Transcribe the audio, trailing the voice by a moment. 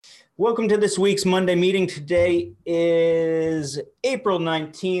Welcome to this week's Monday meeting. Today is April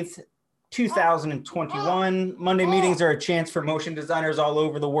 19th, 2021. Monday meetings are a chance for motion designers all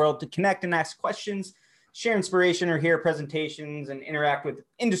over the world to connect and ask questions, share inspiration, or hear presentations and interact with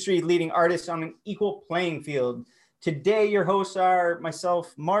industry-leading artists on an equal playing field. Today, your hosts are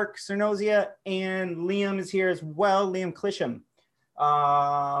myself, Mark Cernozia, and Liam is here as well, Liam Clisham.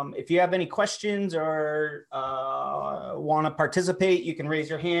 If you have any questions or want to participate, you can raise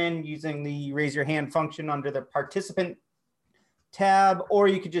your hand using the raise your hand function under the participant tab, or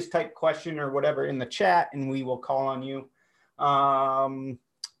you could just type question or whatever in the chat and we will call on you.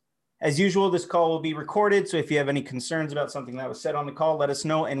 As usual, this call will be recorded. So if you have any concerns about something that was said on the call, let us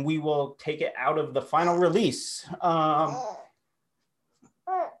know and we will take it out of the final release.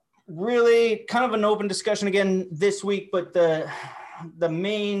 Really kind of an open discussion again this week, but the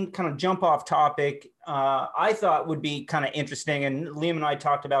main kind of jump off topic I thought would be kind of interesting, and Liam and I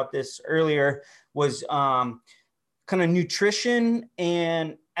talked about this earlier, was kind of nutrition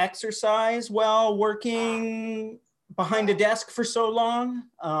and exercise while working behind a desk for so long.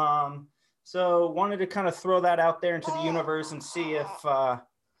 So wanted to kind of throw that out there into the universe and see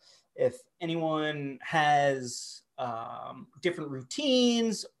if anyone has different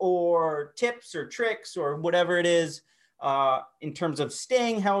routines or tips or tricks or whatever it is in terms of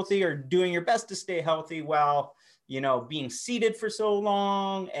staying healthy or doing your best to stay healthy while, being seated for so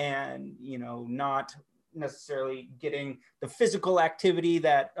long and, not necessarily getting the physical activity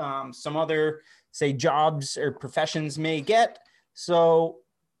that some other, say, jobs or professions may get. So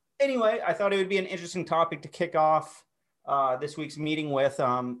anyway, I thought it would be an interesting topic to kick off this week's meeting with.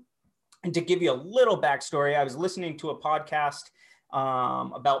 And to give you a little backstory, I was listening to a podcast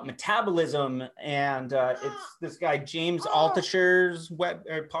about metabolism, and it's this guy James Altucher's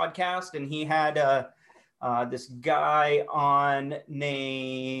podcast, and he had this guy on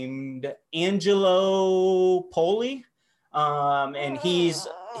named Angelo Poli, and he's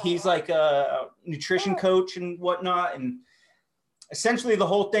like a nutrition coach and whatnot, and essentially the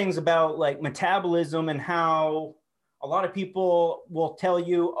whole thing's about like metabolism and how a lot of people will tell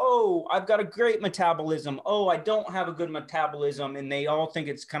you, oh, I've got a great metabolism. Oh, I don't have a good metabolism. And they all think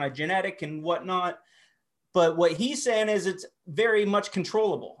it's kind of genetic and whatnot. But what he's saying is it's very much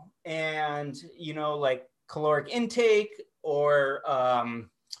controllable. And, like caloric intake or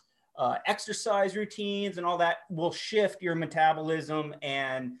exercise routines and all that will shift your metabolism.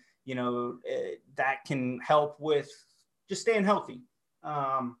 And, that can help with just staying healthy.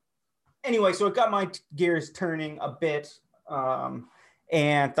 Anyway, so it got my gears turning a bit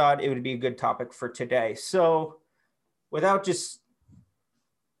and thought it would be a good topic for today. So without just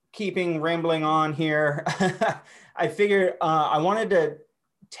keeping rambling on here, I figured I wanted to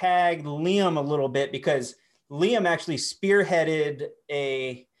tag Liam a little bit because Liam actually spearheaded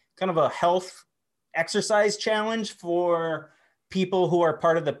a kind of a health exercise challenge for people who are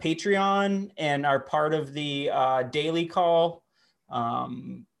part of the Patreon and are part of the daily call,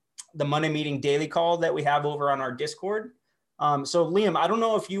 the Monday meeting daily call that we have over on our Discord. So Liam, I don't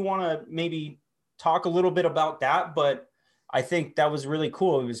know if you want to maybe talk a little bit about that, but I think that was really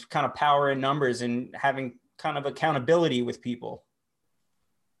cool. It was kind of power in numbers and having kind of accountability with people.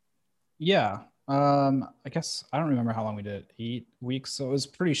 Yeah. I guess I don't remember how long we did, 8 weeks. So it was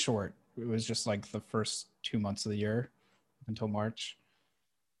pretty short. It was just like the first 2 months of the year until March.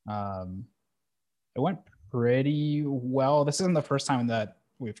 It went pretty well. This isn't the first time that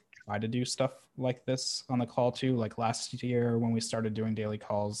we've tried to do stuff like this on the call too. Like last year when we started doing daily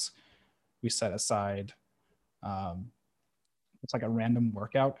calls, we set aside it's like a random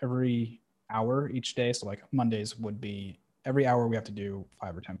workout every hour each day. So like Mondays would be every hour we have to do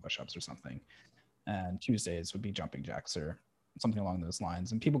 5 or 10 push-ups or something, and Tuesdays would be jumping jacks or something along those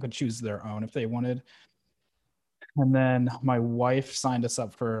lines, and people could choose their own if they wanted. And then my wife signed us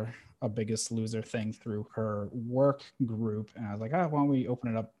up for a Biggest Loser thing through her work group. And I was like, why don't we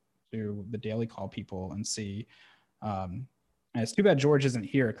open it up to the daily call people and see. And it's too bad George isn't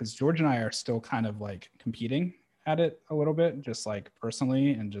here because George and I are still kind of like competing at it a little bit, just like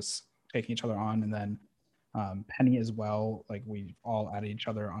personally and just taking each other on. And then Penny as well. Like we all added each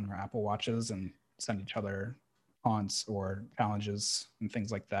other on our Apple Watches and send each other taunts or challenges and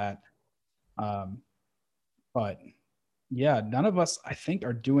things like that. But yeah, none of us, I think,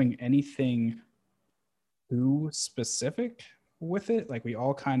 are doing anything too specific with it. Like we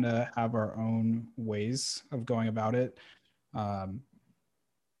all kind of have our own ways of going about it.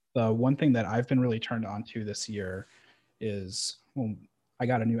 The one thing that I've been really turned on to this year is, well, I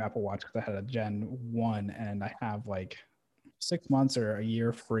got a new Apple Watch because I had a Gen 1 and I have like 6 months or a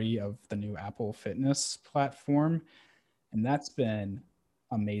year free of the new Apple Fitness platform. And that's been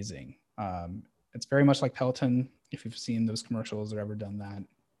amazing. It's very much like Peloton. If you've seen those commercials or ever done that,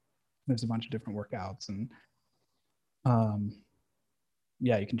 there's a bunch of different workouts, and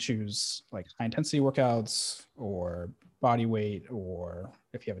yeah, you can choose like high intensity workouts or body weight, or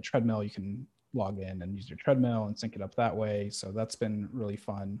if you have a treadmill, you can log in and use your treadmill and sync it up that way. So that's been really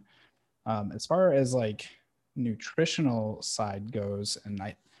fun. As far as like nutritional side goes, and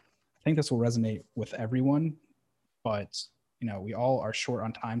I think this will resonate with everyone, but you know, we all are short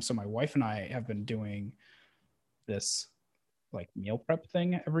on time. So my wife and I have been doing this like meal prep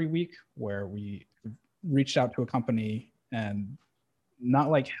thing every week where we reached out to a company, and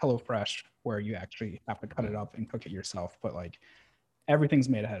not like HelloFresh where you actually have to cut it up and cook it yourself, but like everything's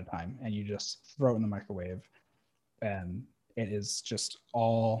made ahead of time and you just throw it in the microwave, and it is just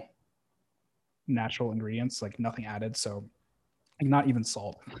all natural ingredients, like nothing added. So like not even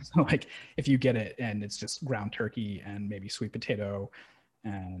salt. So like if you get it and it's just ground turkey and maybe sweet potato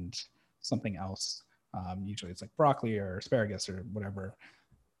and something else, usually it's like broccoli or asparagus or whatever,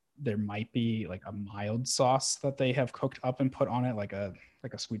 there might be like a mild sauce that they have cooked up and put on it, like a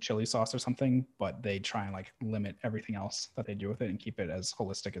sweet chili sauce or something, but they try and like limit everything else that they do with it and keep it as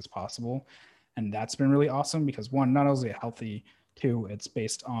holistic as possible. And that's been really awesome because one, not only healthy, two, it's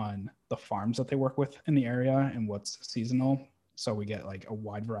based on the farms that they work with in the area and what's seasonal. So we get like a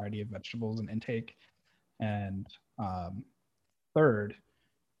wide variety of vegetables and intake. And third,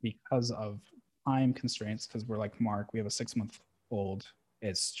 because of time constraints, because we're like Mark, we have a 6-month-old,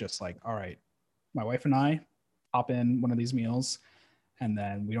 it's just like, all right, my wife and I pop in one of these meals, and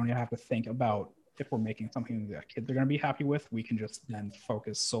then we don't even have to think about if we're making something that kids are going to be happy with. We can just then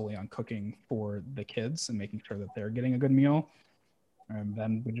focus solely on cooking for the kids and making sure that they're getting a good meal. And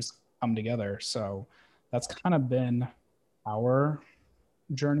then we just come together. So that's kind of been our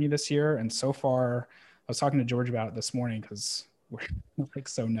journey this year. And so far, I was talking to George about it this morning because we're like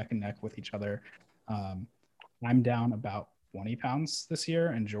so neck and neck with each other. I'm down about 20 pounds this year,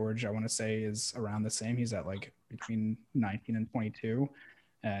 and George, I want to say, is around the same. He's at like between 19 and 22.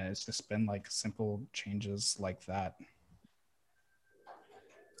 And it's just been like simple changes like that.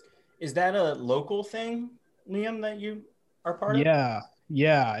 Is that a local thing, Liam, that you are part of?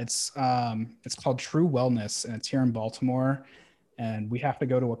 Yeah. It's called True Wellness, and it's here in Baltimore. And we have to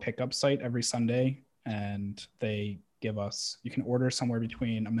go to a pickup site every Sunday, and they give us, you can order somewhere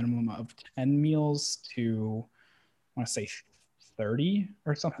between a minimum of 10 meals to, I want to say 30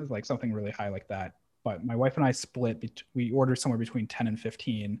 or something, like something really high like that. But my wife and I split, we order somewhere between 10 and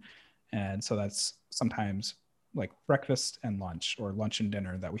 15. And so that's sometimes like breakfast and lunch, or lunch and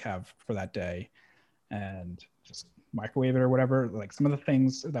dinner that we have for that day, and just microwave it or whatever. Like some of the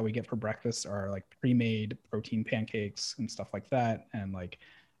things that we get for breakfast are like pre-made protein pancakes and stuff like that. And like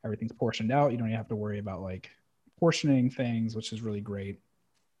everything's portioned out. You don't even have to worry about like portioning things, which is really great.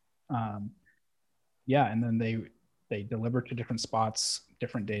 Yeah. And then they deliver to different spots,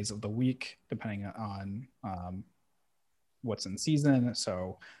 different days of the week, depending on what's in season.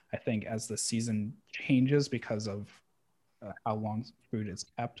 So I think as the season changes, because of how long food is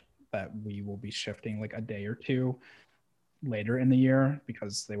kept, that we will be shifting like a day or two later in the year,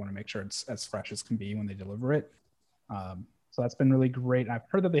 because they want to make sure it's as fresh as can be when they deliver it. So that's been really great. I've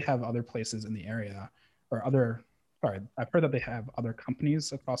heard that they have other places in the area, or I've heard that they have other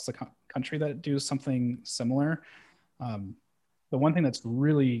companies across the country that do something similar. The one thing that's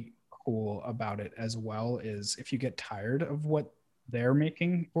really cool about it as well is if you get tired of what they're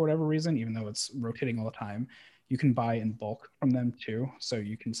making for whatever reason, even though it's rotating all the time, you can buy in bulk from them too. So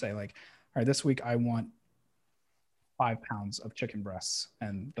you can say like, all right, this week I want 5 pounds of chicken breasts,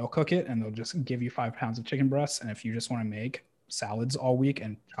 and they'll cook it and they'll just give you 5 pounds of chicken breasts. And if you just want to make salads all week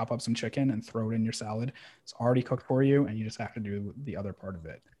and chop up some chicken and throw it in your salad, it's already cooked for you, and you just have to do the other part of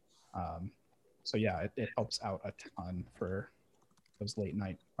it. So yeah, it helps out a ton for those late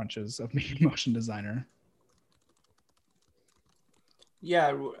night crunches of being a motion designer.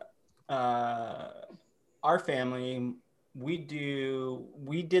 Yeah, our family, we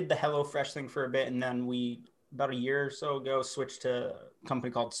did the HelloFresh thing for a bit, and then we, about a year or so ago, switched to a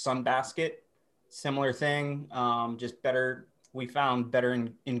company called Sunbasket. Similar thing, just better. We found better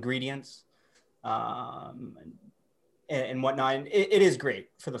ingredients and whatnot. And it is great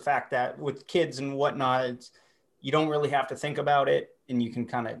for the fact that with kids and whatnot, you don't really have to think about it, and you can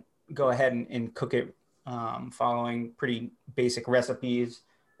kind of go ahead and cook it following pretty basic recipes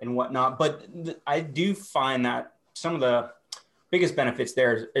and whatnot. But I do find that some of the biggest benefits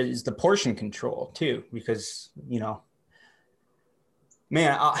there is the portion control too, because,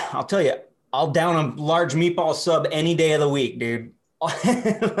 man, I'll tell you, I'll down a large meatball sub any day of the week, dude.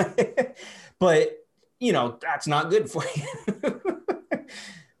 But, that's not good for you.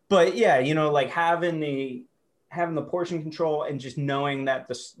 but yeah, you know, like having the portion control and just knowing that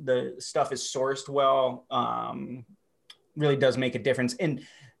the stuff is sourced well really does make a difference. And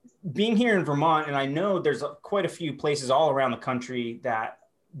being here in Vermont, and I know there's quite a few places all around the country that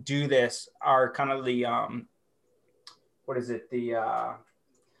do this, are kind of the what is it, the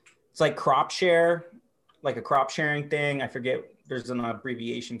it's like crop share, like a crop sharing thing. I forget, there's an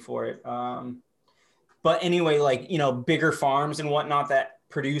abbreviation for it. But anyway, like, you know, bigger farms and whatnot that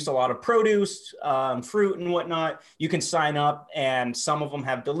produce a lot of produce, fruit and whatnot, you can sign up, and some of them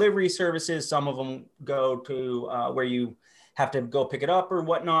have delivery services. Some of them go to where you have to go pick it up or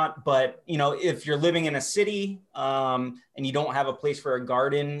whatnot. But, you know, if you're living in a city and you don't have a place for a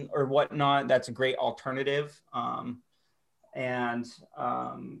garden or whatnot, that's a great alternative.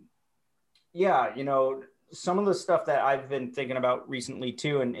 Yeah, you know, some of the stuff that I've been thinking about recently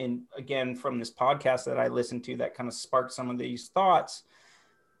too, and again, from this podcast that I listened to that kind of sparked some of these thoughts,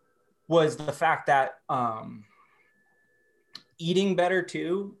 was the fact that eating better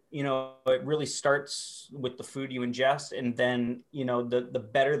too, you know, it really starts with the food you ingest. And then, you know, the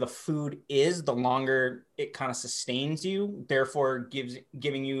better the food is, the longer it kind of sustains you, therefore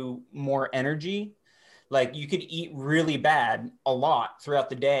giving you more energy. Like you could eat really bad a lot throughout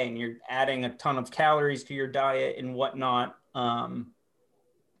the day and you're adding a ton of calories to your diet and whatnot.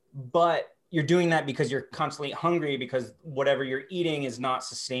 But you're doing that because you're constantly hungry, because whatever you're eating is not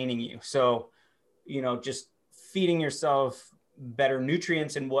sustaining you. So, you know, just feeding yourself better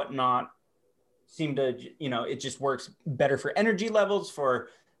nutrients and whatnot seem to, you know, it just works better for energy levels, for,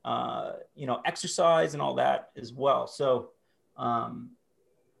 you know, exercise and all that as well. So,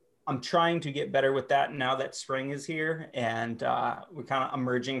 I'm trying to get better with that now that spring is here, and we're kind of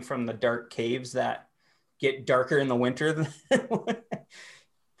emerging from the dark caves that get darker in the winter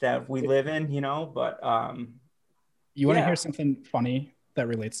that we live in, you know. But you want to hear something funny that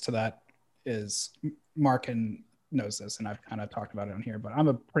relates to that? Is Mark knows this, and I've kind of talked about it on here, but I'm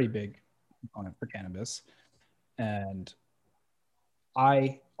a pretty big component for cannabis, and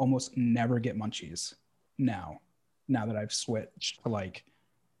I almost never get munchies now that I've switched to like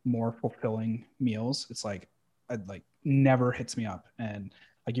more fulfilling meals. It's like it like never hits me up. And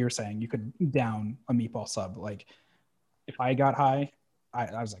like you were saying, you could down a meatball sub. Like if I got high,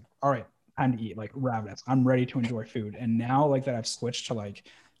 I was like, all right, time to eat, like ravenous. I'm ready to enjoy food. And now like that I've switched to like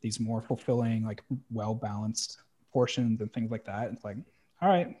these more fulfilling, like well-balanced portions and things like that. It's like, all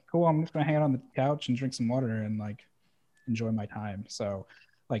right, cool. I'm just gonna hang out on the couch and drink some water and like enjoy my time. So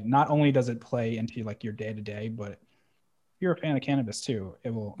like not only does it play into like your day-to-day, but you're a fan of cannabis too,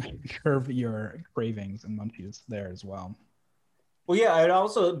 it will curb your cravings and munchies there as well. Well, yeah, I'd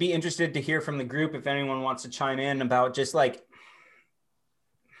also be interested to hear from the group if anyone wants to chime in about just like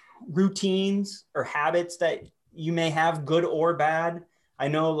routines or habits that you may have, good or bad. I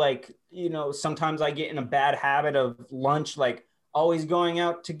know, like, you know, sometimes I get in a bad habit of lunch, like always going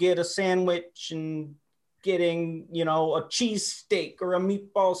out to get a sandwich and getting, you know, a cheese steak or a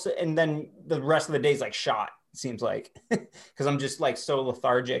meatball, and then the rest of the day's like shot. It seems like, because I'm just like so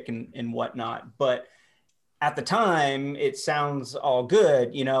lethargic and whatnot. But at the time, it sounds all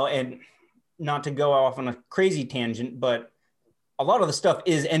good, you know, and not to go off on a crazy tangent, but a lot of the stuff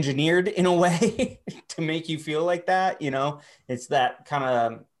is engineered in a way to make you feel like that, you know. It's that kind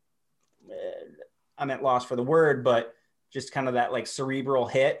of, I'm at loss for the word, but just kind of that like cerebral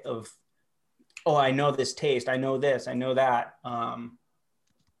hit of, oh, I know this taste, I know this, I know that. I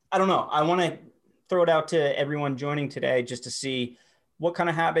don't know. I want to throw it out to everyone joining today just to see what kind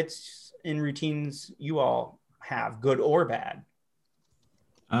of habits and routines you all have, good or bad.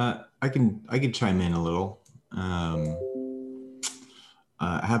 I can chime in a little.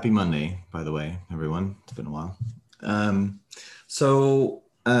 Happy Monday, by the way, everyone. It's been a while.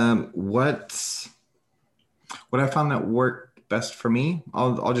 What I found that worked best for me,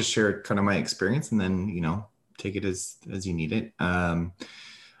 I'll just share kind of my experience, and then, you know, take it as you need it.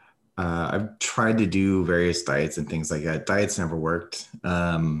 I've tried to do various diets and things like that. Diets never worked.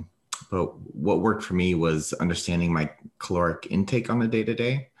 But what worked for me was understanding my caloric intake on a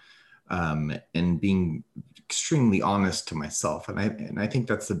day-to-day, and being extremely honest to myself. And I think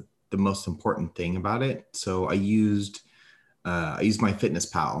that's the most important thing about it. So I used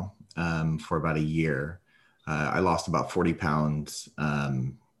MyFitnessPal for about a year. I lost about 40 pounds.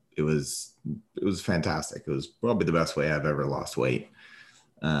 It was fantastic. It was probably the best way I've ever lost weight.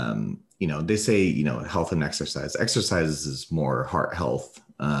 You know, they say, you know, health and exercise. Exercise is more heart health.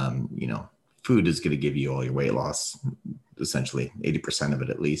 You know, food is going to give you all your weight loss, essentially 80% of it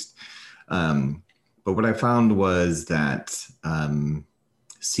at least. But what I found was that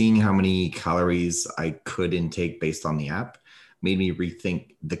seeing how many calories I could intake based on the app made me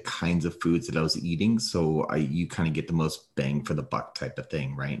rethink the kinds of foods that I was eating. So you kind of get the most bang for the buck type of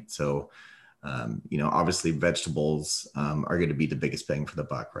thing, right? So, obviously vegetables are going to be the biggest bang for the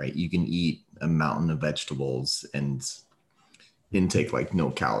buck, right? You can eat a mountain of vegetables and intake like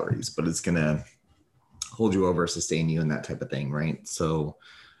no calories, but it's going to hold you over, sustain you, and that type of thing, right? So,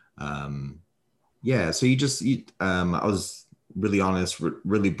 so you just eat. I was really honest,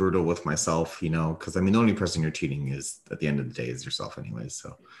 really brutal with myself, because the only person you're cheating is at the end of the day is yourself anyways.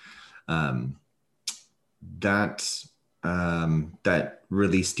 So that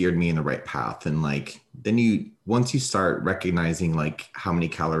really steered me in the right path. And then once you start recognizing how many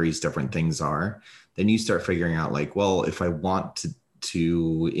calories different things are, then you start figuring out well, if I want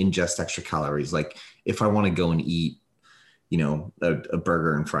to ingest extra calories, if I want to go and eat, a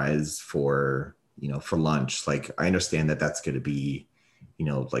burger and fries for lunch, I understand that that's going to be,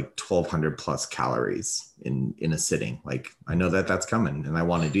 1,200 plus calories in a sitting. I know that that's coming and I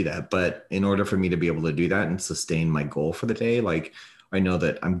want to do that. But in order for me to be able to do that and sustain my goal for the day, I know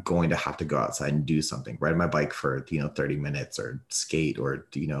that I'm going to have to go outside and do something, ride my bike for, 30 minutes or skate or,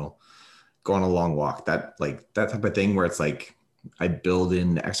 go on a long walk, that type of thing where it's I build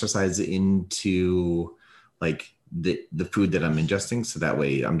in the exercise into the food that I'm ingesting. So that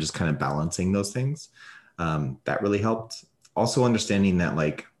way I'm just kind of balancing those things. That really helped. Also understanding that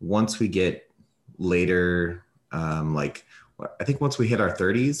once we get later, I think once we hit our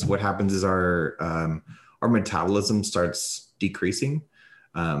 30s, what happens is our metabolism starts decreasing,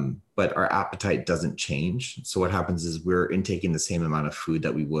 but our appetite doesn't change. So what happens is we're intaking the same amount of food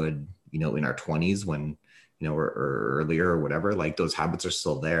that we would, in our 20s when, or earlier or whatever, those habits are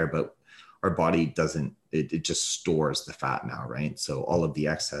still there, but our body doesn't, it just stores the fat now, right? So all of the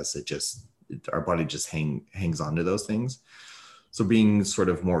excess, our body just hangs on to those things. So being sort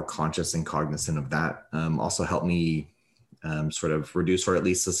of more conscious and cognizant of that also helped me sort of reduce or at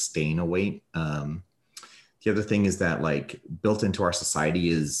least sustain a weight. The other thing is that built into our society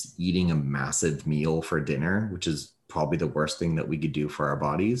is eating a massive meal for dinner, which is probably the worst thing that we could do for our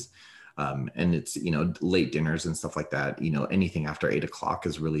bodies. And it's, late dinners and stuff like that, anything after 8 o'clock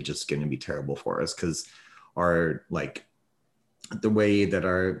is really just going to be terrible for us because our, the way that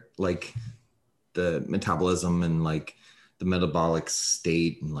our, the metabolism and the metabolic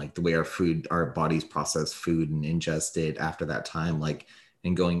state and the way our bodies process food and ingest it after that time,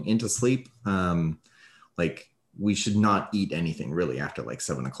 and going into sleep, we should not eat anything really after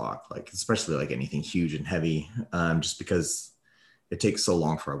 7 o'clock, especially anything huge and heavy, just because it takes so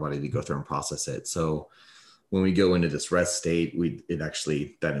long for our body to go through and process it. So when we go into this rest state,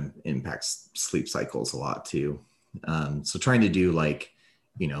 that impacts sleep cycles a lot too. So trying to do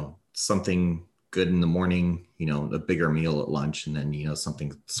something good in the morning, a bigger meal at lunch, and then,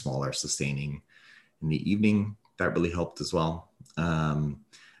 something smaller, sustaining in the evening, that really helped as well. And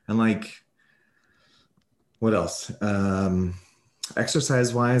what else?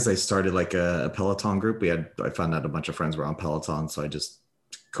 Exercise wise, I started a Peloton group. I found out a bunch of friends were on Peloton. So I just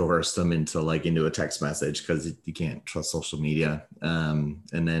coerced them into a text message because you can't trust social media. And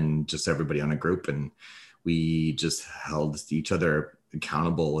then just everybody on a group, and we just held each other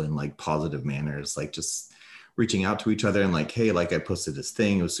accountable in positive manners, just reaching out to each other and hey, I posted this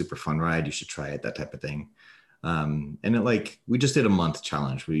thing. It was super fun ride. You should try it, that type of thing. And it we just did a month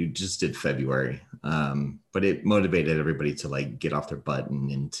challenge. We just did February. But it motivated everybody to get off their butt and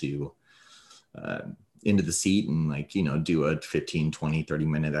into the seat and do a 15, 20, 30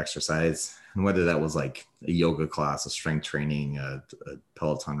 minute exercise. And whether that was a yoga class, a strength training, a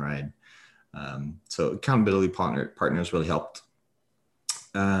Peloton ride. So accountability partners really helped.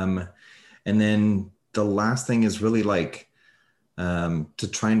 And then the last thing is really to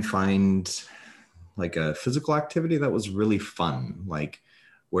try and find a physical activity that was really fun,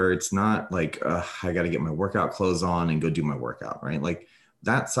 where it's not I got to get my workout clothes on and go do my workout, right?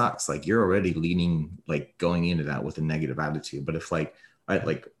 That sucks. You're already leaning, going into that with a negative attitude. But if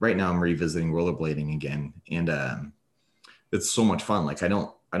right now I'm revisiting rollerblading again, and it's so much fun.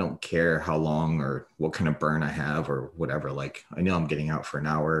 I don't care how long or what kind of burn I have or whatever. I know I'm getting out for an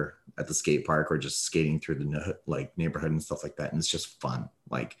hour at the skate park or just skating through the neighborhood and stuff like that. And it's just fun.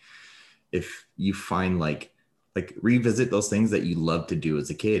 If you find revisit those things that you loved to do as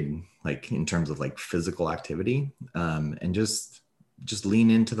a kid, in terms of physical activity, and just lean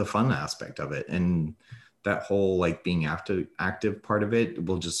into the fun aspect of it. And that whole being active part of it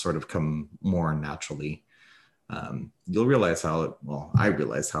will just sort of come more naturally. You'll realize I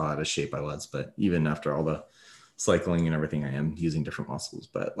realized how out of shape I was, but even after all the cycling and everything, I am using different muscles,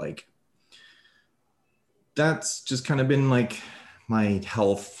 but that's just kind of been my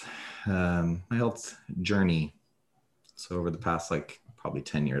health journey So over the past like probably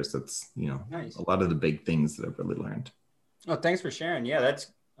 10 years, that's, Nice. a lot of the big things that I've really learned. Oh, thanks for sharing. Yeah,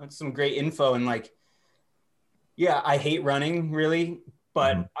 that's some great info. And like, yeah, I hate running really,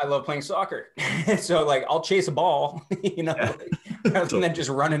 but I love playing soccer. So like I'll chase a ball, Yeah. rather than just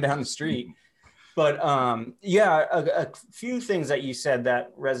running down the street. But yeah, a few things that you said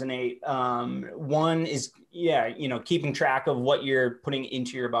that resonate. One is, keeping track of what you're putting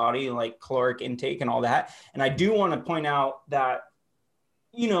into your body, like caloric intake and all that. And I do want to point out that,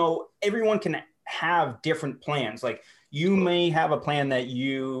 everyone can have different plans. Like you may have a plan that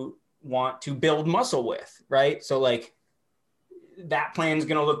you want to build muscle with, right? So like that plan is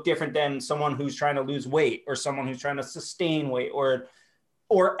going to look different than someone who's trying to lose weight or someone who's trying to sustain weight or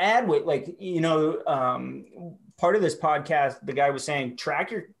add weight. Like, part of this podcast, the guy was saying,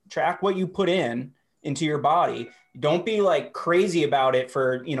 track what you put into your body. Don't be like crazy about it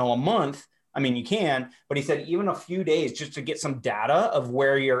for, a month. I mean, you can, but he said, even a few days just to get some data of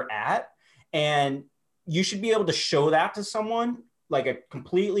where you're at. And you should be able to show that to someone, like a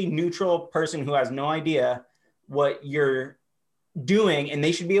completely neutral person who has no idea what you're doing. And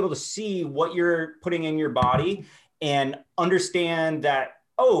they should be able to see what you're putting in your body and understand that,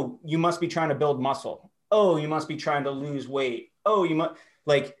 oh, you must be trying to build muscle. Oh, you must be trying to lose weight. Oh, you must,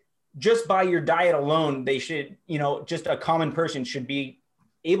 like, just by your diet alone, they should, just a common person should be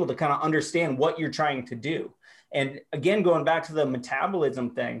able to kind of understand what you're trying to do. And again, going back to the metabolism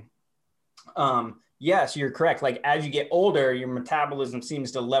thing, yes, you're correct. Like as you get older, your metabolism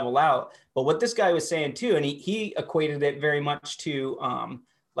seems to level out. But what this guy was saying too, and he equated it very much to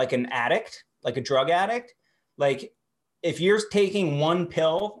like an addict, like a drug addict. Like if you're taking one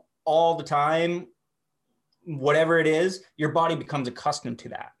pill all the time, whatever it is, your body becomes accustomed to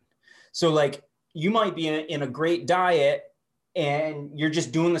that. So like you might be in a great diet and you're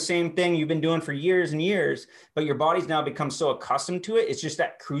just doing the same thing you've been doing for years and years, but your body's now become so accustomed to it. It's just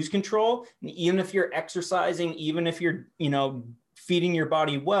that cruise control. And even if you're exercising, even if you're, feeding your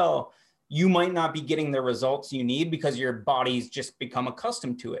body well, you might not be getting the results you need because your body's just become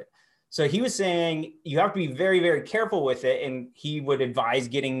accustomed to it. So he was saying you have to be very, very careful with it. And he would advise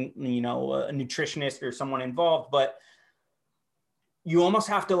getting, a nutritionist or someone involved, but you almost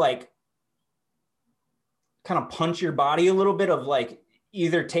have to like kind of punch your body a little bit of like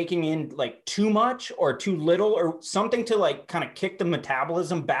either taking in like too much or too little or something to like kind of kick the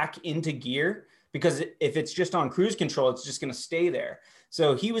metabolism back into gear. Because if it's just on cruise control, it's just going to stay there.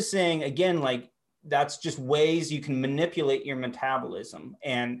 So he was saying, again, like that's just ways you can manipulate your metabolism.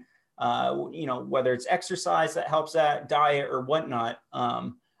 And, whether it's exercise that helps that, diet or whatnot.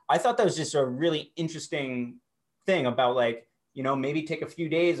 I thought that was just a really interesting thing about like, maybe take a few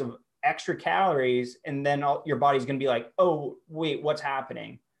days of extra calories and then your body's going to be like, oh, wait, what's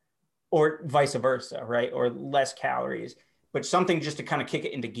happening? Or vice versa, right? Or less calories, but something just to kind of kick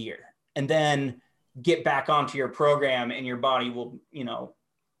it into gear and then get back onto your program and your body will,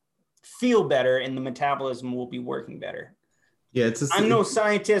 feel better and the metabolism will be working better. Yeah, I'm no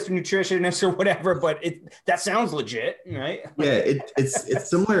scientist or nutritionist or whatever, but that sounds legit, right? Yeah, it's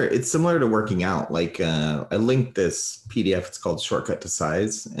similar. It's similar to working out. Like I linked this PDF. It's called Shortcut to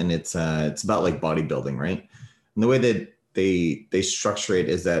Size, and it's about like bodybuilding, right? And the way that they structure it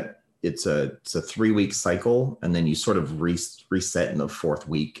is that it's a 3-week cycle, and then you sort of reset in the 4th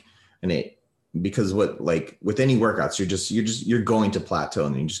week, and because what like with any workouts, you're going to plateau,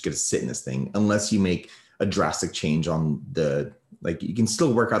 and you just get to sit in this thing unless you make a drastic change on like you can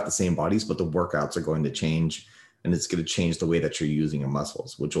still work out the same bodies, but the workouts are going to change and it's going to change the way that you're using your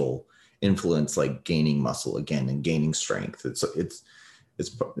muscles, which will influence like gaining muscle again and gaining strength. It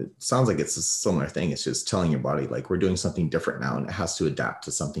sounds like it's a similar thing. It's just telling your body like we're doing something different now and it has to adapt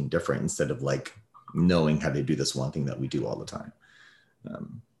to something different instead of like knowing how to do this one thing that we do all the time.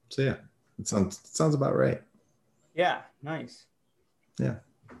 So yeah, it sounds about right. Yeah. Nice. Yeah.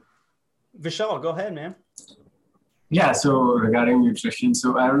 Vishal, go ahead, man. Yeah, so regarding nutrition,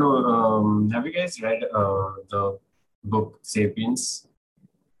 so I don't know, have you guys read the book Sapiens?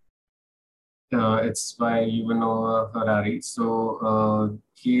 It's by Yuval Noah Harari. So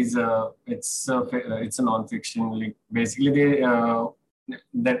it's a non-fiction. Like basically,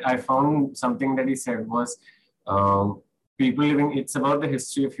 that I found something that he said was people living. It's about the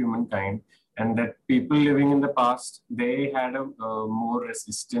history of humankind, and that people living in the past, they had a more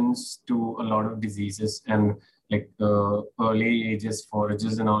resistance to a lot of diseases, and like early ages,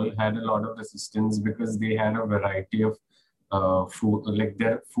 forages and all had a lot of resistance because they had a variety of food, like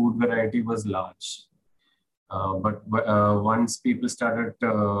their food variety was large. But once people started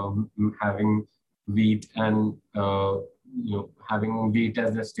having wheat and having wheat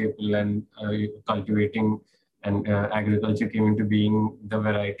as a staple and cultivating and agriculture came into being, the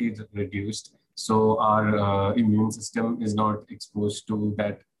variety reduced. So our immune system is not exposed to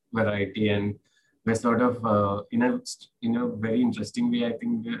that variety, and we're sort of in a very interesting way. I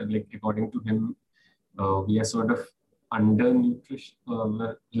think like according to him, we are sort of undernutrition,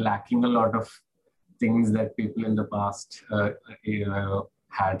 we're lacking a lot of things that people in the past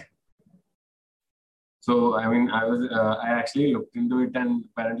had. So I mean, I actually looked into it, and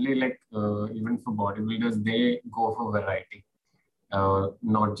apparently, like even for bodybuilders, they go for variety,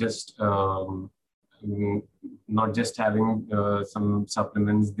 not just not just having some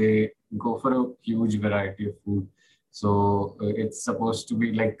supplements. They go for a huge variety of food. So it's supposed to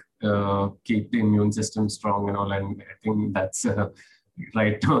be like keep the immune system strong and all. And I think that's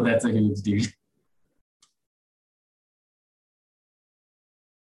right now that's a huge deal.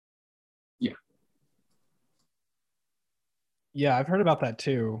 Yeah. Yeah, I've heard about that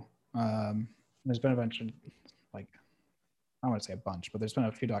too. There's been a bunch of, like, I don't want to say a bunch, but there's been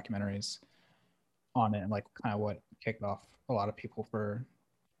a few documentaries on it, and like kind of what kicked off a lot of people for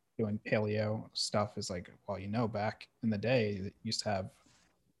doing paleo stuff is like, well, you know, back in the day, you used to have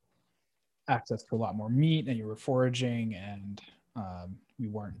access to a lot more meat, and you were foraging, and you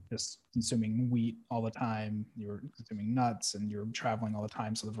weren't just consuming wheat all the time. You were consuming nuts, and you were traveling all the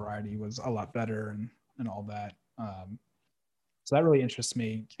time, so the variety was a lot better, and all that. So that really interests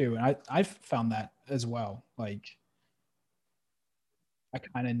me too, and I've found that as well. Like, I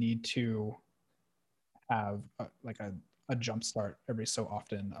kind of need to have a jump start every so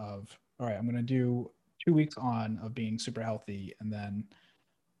often of, all right, I'm going to do 2 weeks on of being super healthy, and then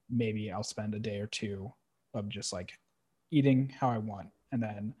maybe I'll spend a day or two of just like eating how I want, and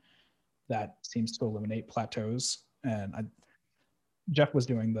then that seems to eliminate plateaus. And Jeff was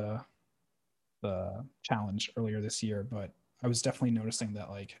doing the challenge earlier this year, but I was definitely noticing that,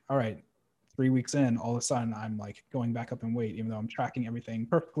 like, all right, 3 weeks in, all of a sudden I'm like going back up in weight, even though I'm tracking everything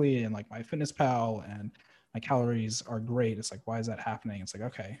perfectly and like my fitness pal and my calories are great. It's like, why is that happening? It's like,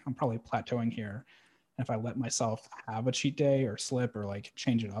 okay, I'm probably plateauing here. And if I let myself have a cheat day or slip or like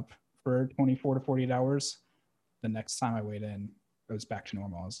change it up for 24 to 48 hours, the next time I weighed in, it was back to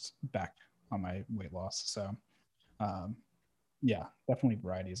normal. I was back on my weight loss. So yeah, definitely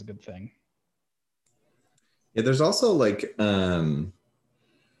variety is a good thing. Yeah, there's also like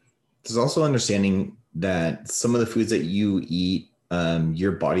there's also understanding that some of the foods that you eat,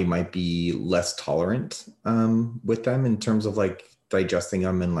 your body might be less tolerant with them in terms of like digesting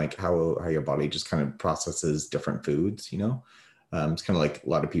them, and like how your body just kind of processes different foods, you know. It's kind of like a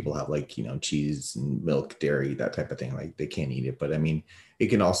lot of people have, like, you know, cheese and milk, dairy, that type of thing. Like they can't eat it, but I mean, it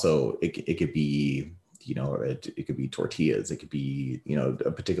can also, it could be, you know, it could be tortillas, it could be, you know,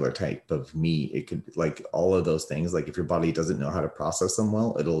 a particular type of meat. It could, like, all of those things. Like if your body doesn't know how to process them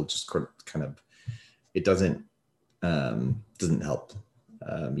well, it'll just kind of, it doesn't help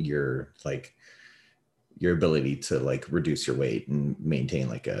your, like, your ability to like reduce your weight and maintain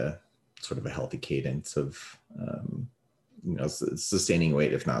like a sort of a healthy cadence of you know, sustaining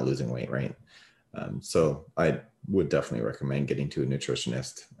weight, if not losing weight, right? So I would definitely recommend getting to a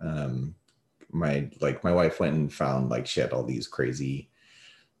nutritionist. My wife went and found, like, she had all these crazy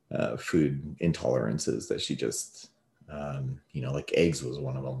food intolerances that she just you know, like eggs was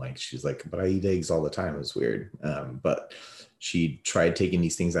one of them. Like she's like, but I eat eggs all the time. It was weird. But she tried taking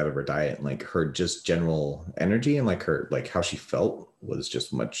these things out of her diet, and like her just general energy and like her, like how she felt was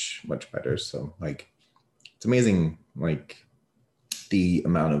just much better. So like it's amazing, like the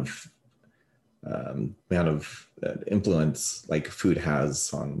amount of influence like food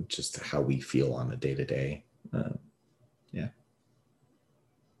has on just how we feel on a day-to-day. Yeah.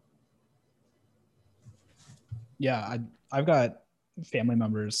 Yeah, I've got family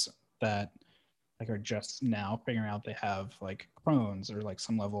members that like are just now figuring out they have like Crohn's or like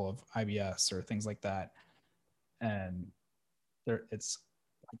some level of IBS or things like that, and it's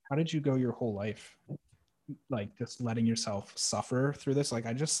like, how did you go your whole life like just letting yourself suffer through this? Like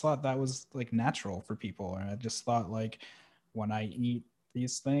I just thought that was like natural for people, and I just thought, like, when I eat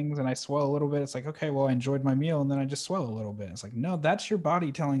these things and I swell a little bit, it's like, okay, well, I enjoyed my meal and then I just swell a little bit. It's like, no, that's your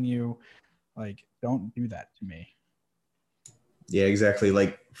body telling you, like, don't do that to me. Yeah, exactly.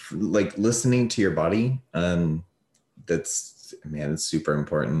 Like listening to your body. That's, man, it's super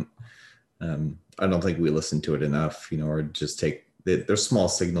important. I don't think we listen to it enough, you know, or just take, there's small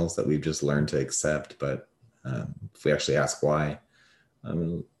signals that we've just learned to accept. But if we actually ask why,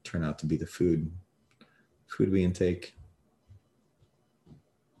 it'll turn out to be the food we intake.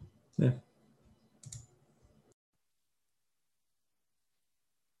 Yeah.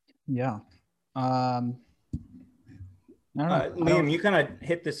 Yeah. I don't know. Liam, you kind of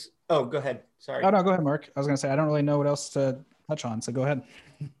hit this. Oh, go ahead. Sorry. Oh, no, go ahead, Mark. I was going to say, I don't really know what else to touch on. So go ahead.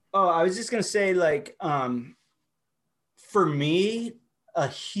 Oh, I was just going to say, like, for me, a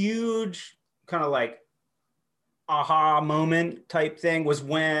huge kind of like aha moment type thing was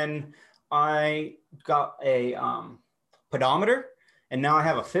when I got a pedometer, and now I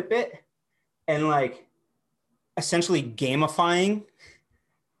have a Fitbit, and like essentially gamifying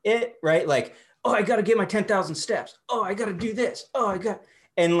it, right? Like, oh, I got to get my 10,000 steps. Oh, I got to do this.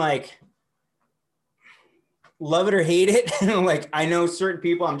 And like, love it or hate it. Like, I know certain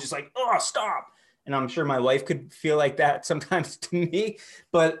people, I'm just like, oh, stop. And I'm sure my wife could feel like that sometimes to me,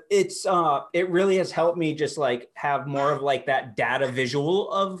 but it really has helped me just like have more of like that data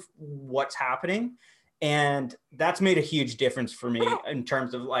visual of what's happening. And that's made a huge difference for me in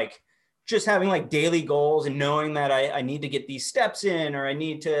terms of like just having like daily goals and knowing that I need to get these steps in, or I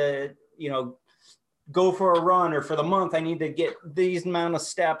need to, go for a run, or for the month, I need to get these amount of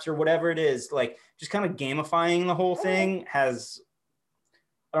steps or whatever it is. Like just kind of gamifying the whole thing has,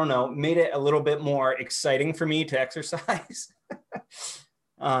 I don't know, made it a little bit more exciting for me to exercise.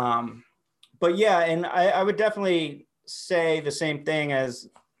 But yeah, and I would definitely say the same thing as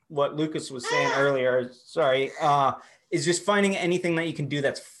what Lucas was saying earlier. Sorry, is just finding anything that you can do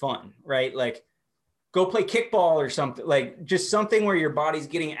that's fun, right? Like go play kickball or something, like just something where your body's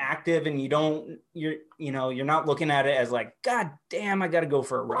getting active and you're not looking at it as like, God damn, I got to go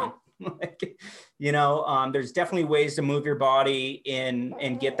for a run. Like, there's definitely ways to move your body in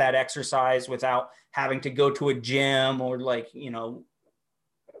and get that exercise without having to go to a gym, or like,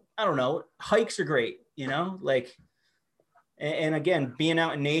 I don't know, hikes are great, like, and again, being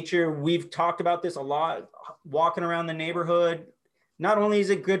out in nature, we've talked about this a lot, walking around the neighborhood. Not only is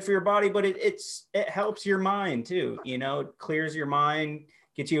it good for your body, but it helps your mind too. It clears your mind,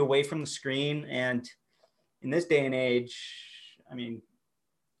 gets you away from the screen. And in this day and age, I mean,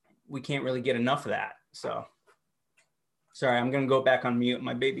 we can't really get enough of that. So sorry, I'm going to go back on mute.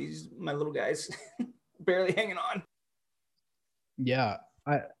 My little guys barely hanging on. Yeah.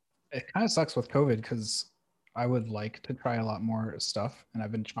 It kind of sucks with COVID because I would like to try a lot more stuff, and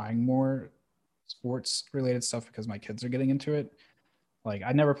I've been trying more sports related stuff because my kids are getting into it. Like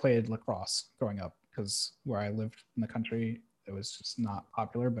I never played lacrosse growing up because where I lived in the country, it was just not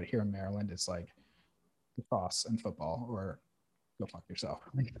popular. But here in Maryland, it's like lacrosse and football, or go fuck yourself.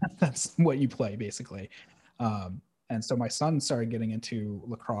 Like, that's what you play basically. And so my son started getting into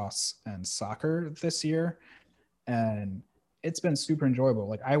lacrosse and soccer this year, and it's been super enjoyable.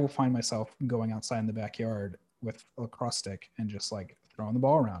 Like I will find myself going outside in the backyard with a lacrosse stick and just like throwing the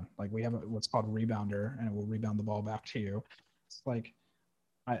ball around. Like we have what's called a rebounder, and it will rebound the ball back to you. It's like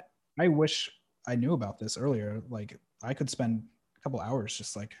I wish I knew about this earlier. Like I could spend a couple hours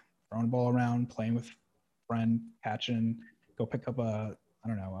just like throwing the ball around, playing with a friend, catching, go pick up I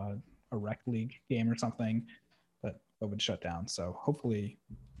don't know, a rec league game or something, but COVID shut down. So hopefully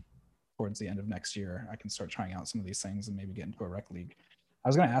towards the end of next year, I can start trying out some of these things and maybe get into a rec league. I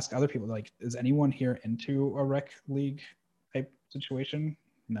was going to ask other people, like, is anyone here into a rec league type situation?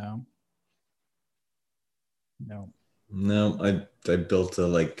 No. I built a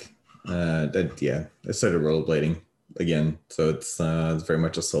I started rollerblading again, so it's very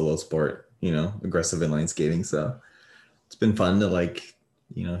much a solo sport, aggressive inline skating. So it's been fun to like,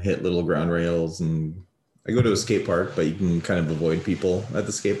 hit little ground rails, and I go to a skate park, but you can kind of avoid people at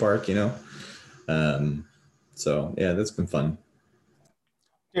the skate park, so yeah, that's been fun.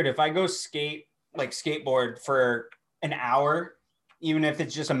 Dude, if I go skateboard for an hour, even if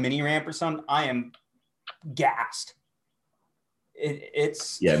it's just a mini ramp or something, I am gassed.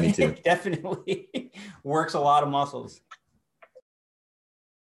 It's yeah, me too. It definitely works a lot of muscles.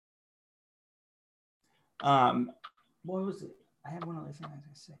 What was it? I had one other thing I was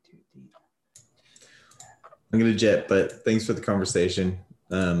gonna say too. I'm gonna jet, but thanks for the conversation.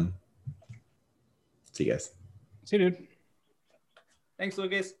 See you guys. See you, dude. Thanks,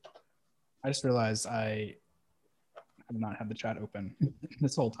 Lucas. I just realized I have not had the chat open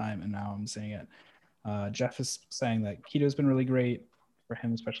this whole time, and now I'm seeing it. Jeff is saying that keto has been really great for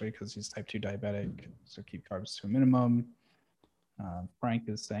him, especially because he's type 2 diabetic, so keep carbs to a minimum. Frank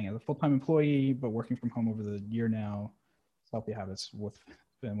is saying, as a full-time employee, but working from home over the year now, healthy habits with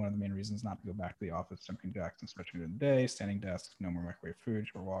been one of the main reasons not to go back to the office. Jumping jacks and stretching during the day, standing desk, no more microwave food,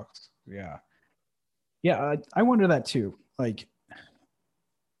 short walks. Yeah, I wonder that too. Like,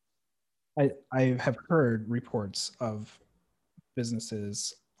 I have heard reports of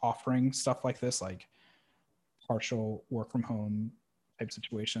businesses offering stuff like this, like partial work from home type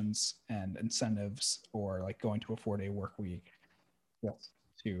situations and incentives, or like going to a 4-day work week just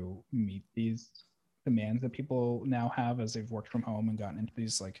to meet these demands that people now have as they've worked from home and gotten into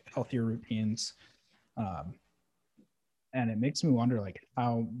these like healthier routines. And it makes me wonder like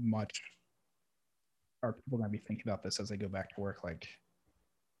how much are people going to be thinking about this as they go back to work? Like,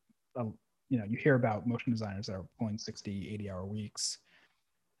 you hear about motion designers that are pulling 60, 80-hour weeks.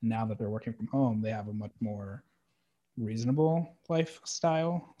 Now that they're working from home, they have a much more reasonable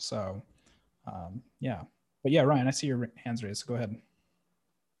lifestyle. So, yeah. But yeah, Ryan, I see your hands raised. So go ahead.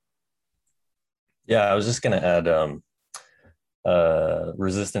 Yeah, I was just going to add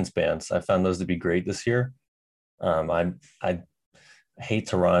resistance bands. I found those to be great this year. I hate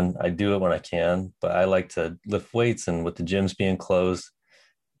to run. I do it when I can, but I like to lift weights, and with the gyms being closed,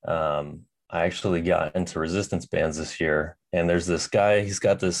 I actually got into resistance bands this year. And there's this guy, he's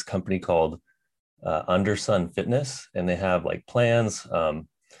got this company called Undersun Fitness, and they have like plans,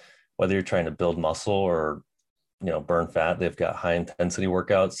 whether you're trying to build muscle or, burn fat. They've got high intensity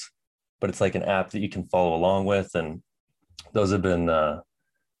workouts, but it's like an app that you can follow along with. And those have been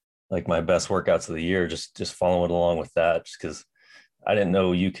like my best workouts of the year, just following along with that, just because I didn't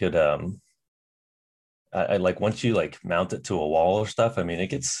know you could I like once you like mount it to a wall or stuff, I mean it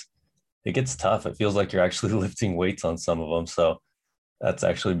gets tough. It feels like you're actually lifting weights on some of them. So that's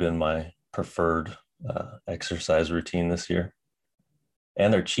actually been my preferred exercise routine this year.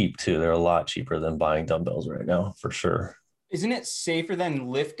 And they're cheap too. They're a lot cheaper than buying dumbbells right now, for sure. Isn't it safer than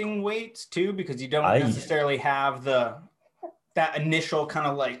lifting weights too? Because you don't necessarily have that initial kind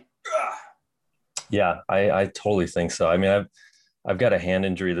of like. Ugh. Yeah, I totally think so. I mean, I've got a hand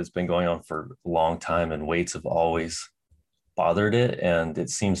injury that's been going on for a long time, and weights have always bothered it. And it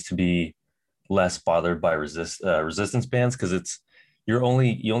seems to be less bothered by resistance bands, because you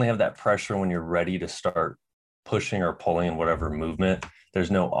only have that pressure when you're ready to start pushing or pulling in whatever movement.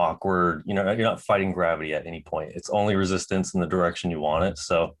 There's no awkward, you're not fighting gravity at any point. It's only resistance in the direction you want it.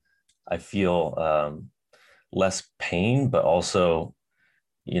 So I feel less pain, but also,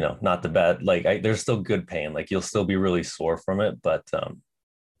 not the bad, like there's still good pain. Like you'll still be really sore from it. But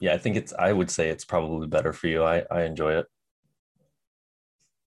yeah, I would say it's probably better for you. I enjoy it.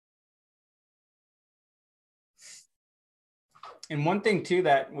 And one thing too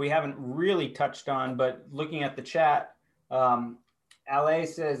that we haven't really touched on, but looking at the chat, LA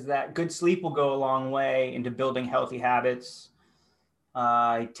says that good sleep will go a long way into building healthy habits.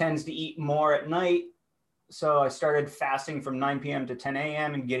 He tends to eat more at night. So I started fasting from 9 p.m. to 10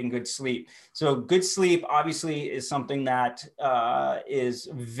 a.m. and getting good sleep. So good sleep obviously is something that is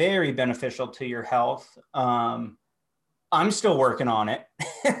very beneficial to your health. I'm still working on it.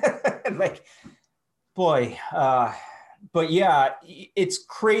 Like, boy, but yeah, it's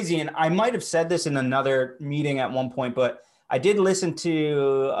crazy. And I might have said this in another meeting at one point, but I did listen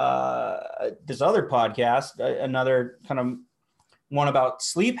to this other podcast, another kind of one about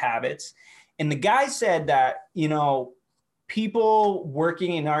sleep habits. And the guy said that, people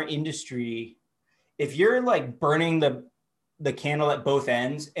working in our industry, if you're like burning the candle at both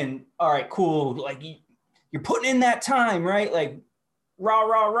ends and all right, cool. Like you're putting in that time, right? Like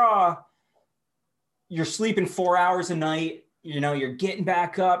rah. You're sleeping 4 hours a night, you're getting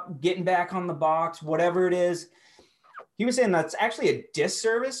back up, getting back on the box, whatever it is. He was saying that's actually a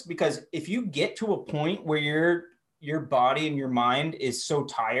disservice, because if you get to a point where your body and your mind is so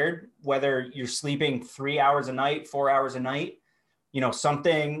tired, whether you're sleeping 3 hours a night, 4 hours a night,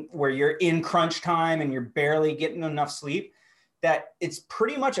 something where you're in crunch time and you're barely getting enough sleep, that it's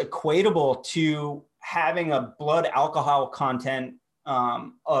pretty much equatable to having a blood alcohol content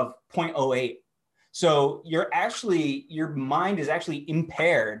of 0.08. So your mind is actually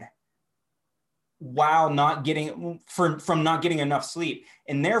impaired while from not getting enough sleep.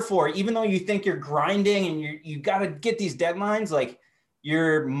 And therefore, even though you think you're grinding and you got to get these deadlines, like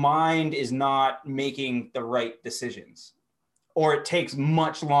your mind is not making the right decisions, or it takes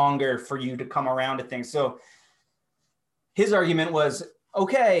much longer for you to come around to things. So his argument was,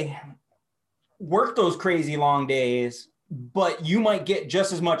 okay, work those crazy long days, but you might get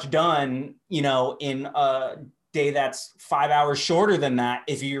just as much done, in a day that's 5 hours shorter than that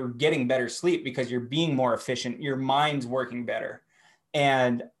if you're getting better sleep, because you're being more efficient, your mind's working better.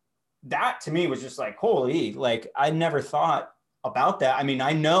 And that to me was just like, holy, like I never thought about that. I mean,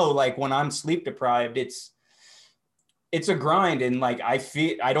 I know like when I'm sleep deprived, it's a grind, and like I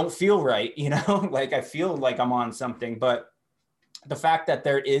don't feel right, like I feel like I'm on something. But the fact that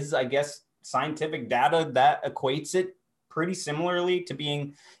there is, I guess, scientific data that equates it pretty similarly to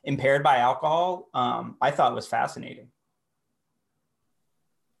being impaired by alcohol, I thought was fascinating.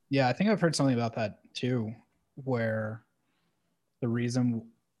 Yeah, I think I've heard something about that too, where the reason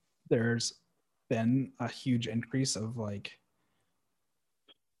there's been a huge increase of like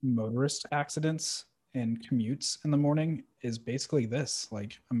motorist accidents in commutes in the morning is basically this.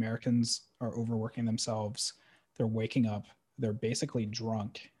 Like, Americans are overworking themselves. They're waking up. They're basically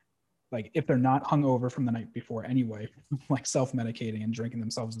drunk. Like, if they're not hungover from the night before anyway, like self-medicating and drinking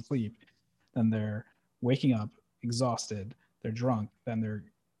themselves to sleep, then they're waking up exhausted. They're drunk. Then they're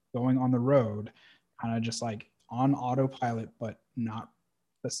going on the road, kind of just like on autopilot, but not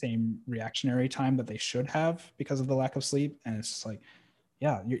the same reactionary time that they should have because of the lack of sleep. And it's just like,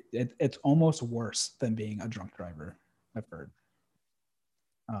 yeah, it's almost worse than being a drunk driver, I've heard.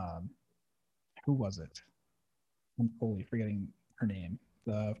 Who was it? I'm totally forgetting her name.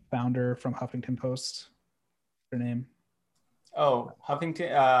 The founder from Huffington Post, her name? Oh,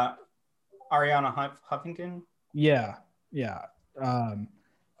 Huffington, Ariana Huffington? Yeah.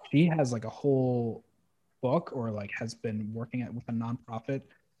 She has like a whole book, or like has been working with a nonprofit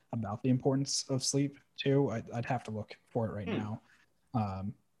about the importance of sleep too. I'd have to look for it right now.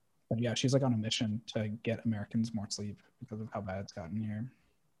 But yeah, she's like on a mission to get Americans more sleep because of how bad it's gotten here.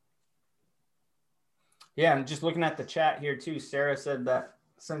 Yeah, and just looking at the chat here too, Sarah said that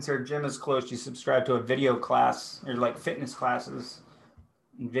since her gym is closed, she subscribed to a video class or like fitness classes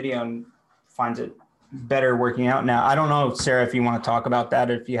in video and finds it better working out now. I don't know, Sarah, if you want to talk about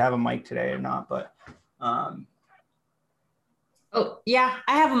that or if you have a mic today or not, but oh yeah,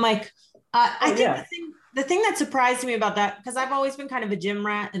 I have a mic. I think yeah. the thing that surprised me about that, because I've always been kind of a gym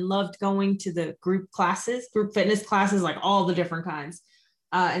rat and loved going to the group fitness classes, like all the different kinds.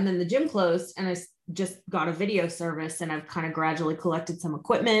 And then the gym closed and I just got a video service, and I've kind of gradually collected some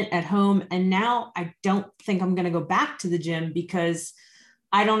equipment at home. And now I don't think I'm going to go back to the gym because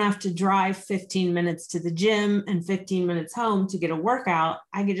I don't have to drive 15 minutes to the gym and 15 minutes home to get a workout.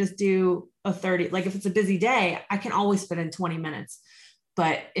 I could just do a 30, like if it's a busy day, I can always fit in 20 minutes.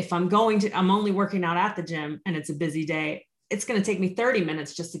 But if I'm only working out at the gym and it's a busy day, it's going to take me 30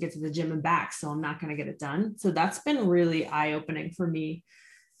 minutes just to get to the gym and back. So I'm not going to get it done. So that's been really eye-opening for me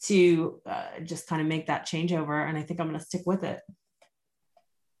to just kind of make that changeover. And I think I'm going to stick with it.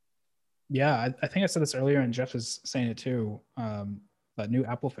 Yeah, I think I said this earlier, and Jeff is saying it too. That new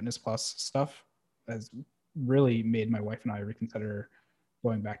Apple Fitness Plus stuff has really made my wife and I reconsider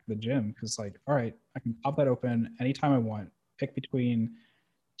going back to the gym, because like, all right, I can pop that open anytime I want, pick between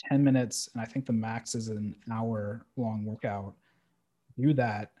 10 minutes and I think the max is an hour long workout. Do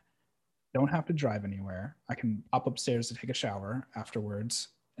that. Don't have to drive anywhere. I can pop upstairs to take a shower afterwards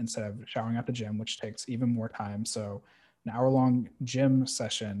instead of showering at the gym, which takes even more time. So an hour long gym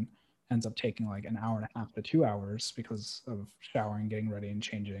session ends up taking like an hour and a half to 2 hours because of showering, getting ready and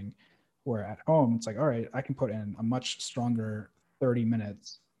changing. Where at home, it's like, all right, I can put in a much stronger 30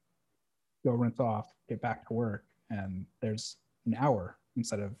 minutes, go rinse off, get back to work. And there's an hour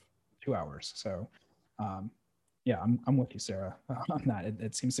instead of 2 hours. So yeah, I'm with you, Sarah, on that.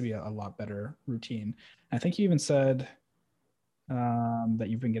 It seems to be a lot better routine. And I think you even said that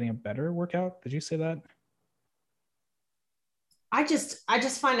you've been getting a better workout. Did you say that? I just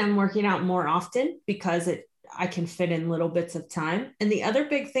find I'm working out more often because I can fit in little bits of time. And the other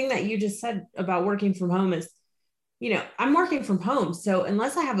big thing that you just said about working from home is, I'm working from home. So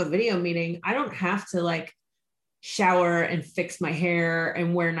unless I have a video meeting, I don't have to like shower and fix my hair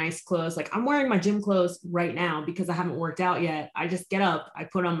and wear nice clothes. Like, I'm wearing my gym clothes right now because I haven't worked out yet. I just get up, I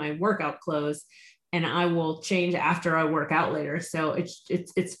put on my workout clothes, and I will change after I work out later. So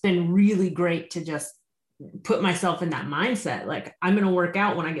it's been really great to just put myself in that mindset. Like, I'm going to work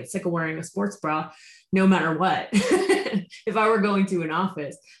out when I get sick of wearing a sports bra, no matter what. If I were going to an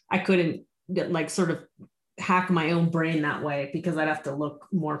office, I couldn't like sort of hack my own brain that way because I'd have to look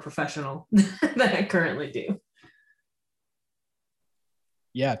more professional than I currently do.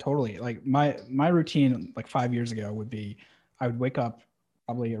 Yeah, totally. Like my routine like 5 years ago would be, I would wake up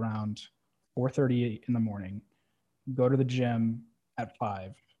probably around 4:30 in the morning, go to the gym at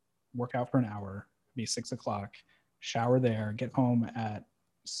 5, work out for an hour, be 6 o'clock, shower there, get home at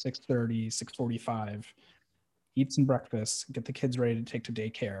 6:30, 6:45, eat some breakfast, get the kids ready to take to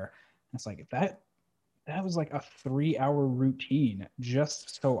daycare. And it's like that was like a 3-hour routine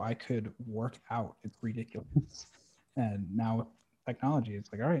just so I could work out. It's ridiculous. And now with technology,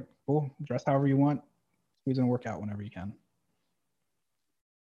 it's like, all right, cool, dress however you want, squeeze in a workout whenever you can.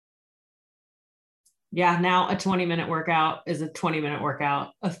 Yeah, now a 20-minute workout is a 20-minute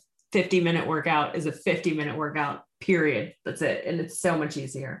workout. A 50-minute workout is a 50-minute workout, period. That's it. And it's so much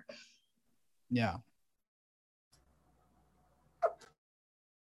easier. Yeah.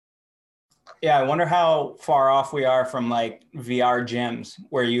 Yeah, I wonder how far off we are from like VR gyms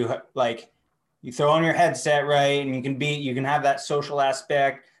where you throw on your headset, right? And you can have that social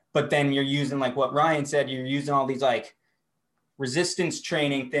aspect, but then you're using like what Ryan said, you're using all these like resistance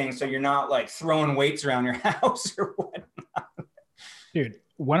training thing, so you're not like throwing weights around your house or whatnot. Dude,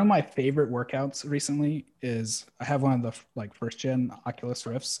 one of my favorite workouts recently is I have one of the like first gen Oculus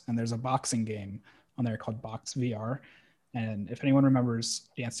Rifts, and there's a boxing game on there called Box VR. And if anyone remembers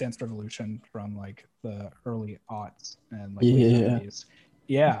Dance Dance Revolution from like the early aughts and like late 90s,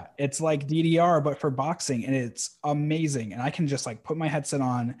 yeah, it's like DDR but for boxing, and it's amazing. And I can just like put my headset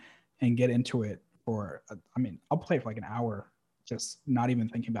on and get into it for I mean, I'll play for like an hour, just not even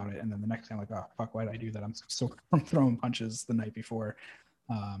thinking about it. And then the next day I'm like, oh fuck, why did I do that? I'm still throwing punches the night before.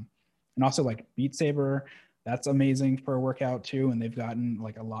 And also like Beat Saber, that's amazing for a workout too. And they've gotten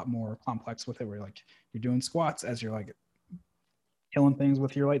like a lot more complex with it, where like you're doing squats as you're like killing things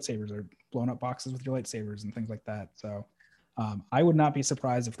with your lightsabers or blowing up boxes with your lightsabers and things like that. So I would not be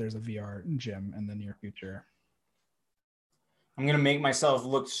surprised if there's a VR gym in the near future. I'm gonna make myself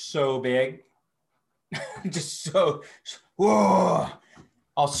look so big. Just so, whoa,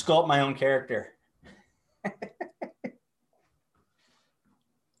 I'll sculpt my own character.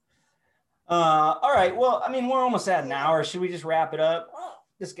 All right, well, I mean, we're almost at an hour. Should we just wrap it up?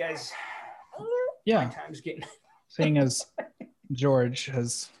 This guy's, yeah, my time's getting seeing as George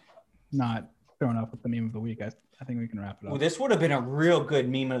has not shown up with the meme of the week, I think we can wrap it up. Well, this would have been a real good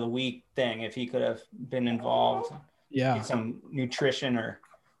meme of the week thing if he could have been involved. Yeah, get some nutrition or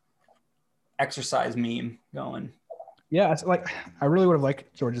exercise meme going. Yeah, like I really would have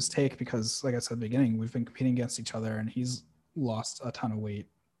liked George's take, because like I said at the beginning, we've been competing against each other and he's lost a ton of weight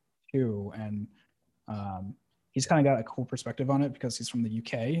too. And he's kind of got a cool perspective on it because he's from the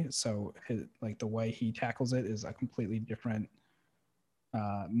UK. So like the way he tackles it is a completely different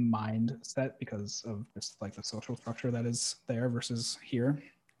mindset because of just like the social structure that is there versus here.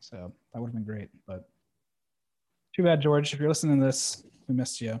 So that would have been great, but too bad, George. If you're listening to this, we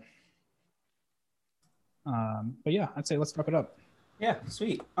missed you. But yeah, I'd say let's wrap it up. Yeah,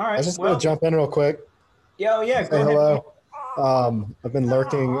 sweet. All right. I was just gonna jump in real quick. Yeah, Say hello. I've been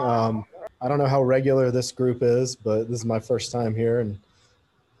lurking. I don't know how regular this group is, but this is my first time here, and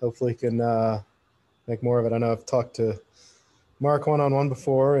hopefully can make more of it. I know I've talked to Mark one-on-one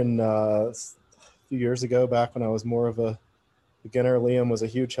before, and a few years ago, back when I was more of a beginner. Liam was a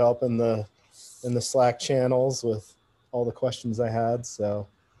huge help in the Slack channels with all the questions I had. So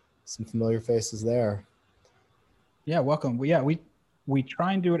some familiar faces there. Yeah, welcome. We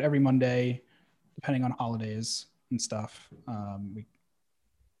try and do it every Monday, depending on holidays and stuff. We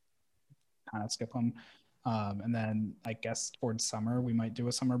kind of skip them. And then I guess towards summer, we might do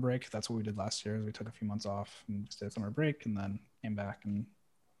a summer break. That's what we did last year. We took a few months off and just did a summer break and then came back, and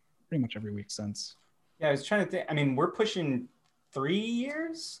pretty much every week since. Yeah, I was trying to think. I mean, we're pushing 3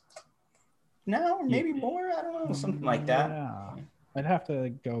 years now, or maybe more. I don't know, something like that. Yeah. I'd have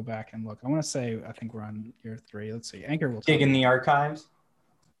to go back and look. I want to say, I think we're on year 3. Let's see. Anchor will dig in the archives.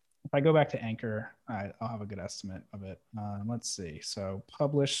 If I go back to Anchor, I'll have a good estimate of it. Let's see. So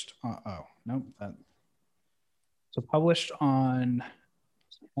published. So published on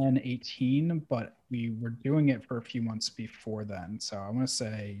 10/18, but we were doing it for a few months before then. So I want to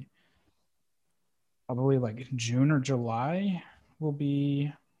say probably like June or July will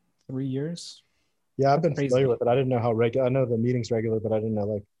be 3 years. Yeah, I've been familiar with it. I didn't know how regular. I know the meeting's regular, but I didn't know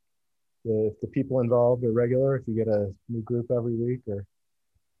like if the people involved are regular. If you get a new group every week, or.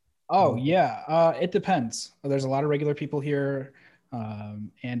 Oh yeah, it depends. There's a lot of regular people here.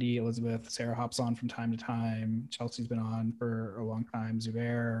 Andy, Elizabeth, Sarah hops on from time to time. Chelsea's been on for a long time.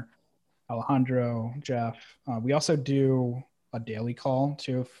 Zubair, Alejandro, Jeff. We also do a daily call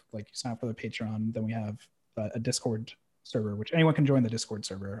too. If like you sign up for the Patreon, then we have a Discord server, which anyone can join the Discord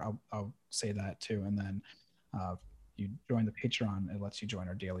server. I'll say that too. And then you join the Patreon, it lets you join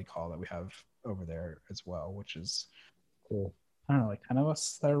our daily call that we have over there as well, which is cool. I don't know, like 10 of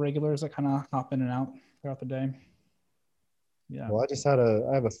us that are regulars that kind of hop in and out throughout the day. Yeah. Well, I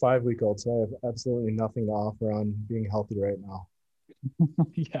have a 5-week-old, so I have absolutely nothing to offer on being healthy right now.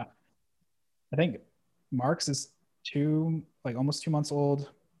 Yeah. I think Mark's is almost 2 months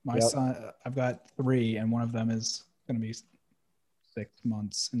old. My son, I've got 3, and one of them is going to be 6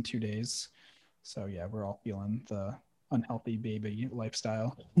 months and 2 days. So yeah, we're all feeling the unhealthy baby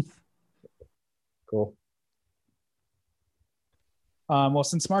lifestyle. Cool. Well,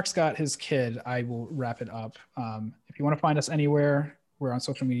 since Mark's got his kid, I will wrap it up. If you want to find us anywhere, we're on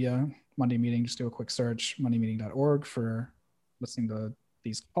social media. Monday Meeting, just do a quick search, mondaymeeting.org, for listening to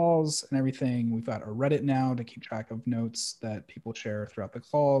these calls and everything. We've got a Reddit now to keep track of notes that people share throughout the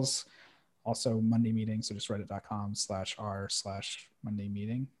calls. Also Monday Meeting, so just reddit.com/r/Monday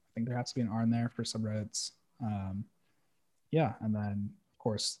Meeting. I think there has to be an R in there for subreddits. Yeah, and then of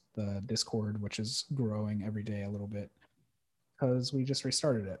course the Discord, which is growing every day a little bit. because we just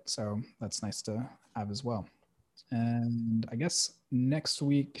restarted it. So that's nice to have as well. And I guess next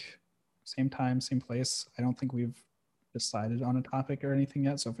week, same time, same place. I don't think we've decided on a topic or anything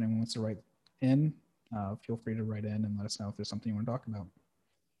yet. So if anyone wants to write in, feel free to write in and let us know if there's something you want to talk about.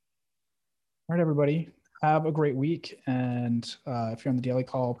 All right, everybody, have a great week. And if you're on the daily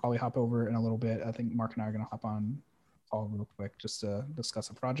call, I'll probably hop over in a little bit. I think Mark and I are going to hop on call real quick just to discuss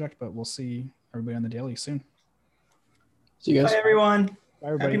a project, but we'll see everybody on the daily soon. See you guys. Bye, everyone. Bye,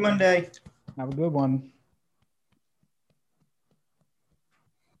 everybody. Happy Monday. Have a good one.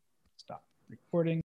 Stop recording.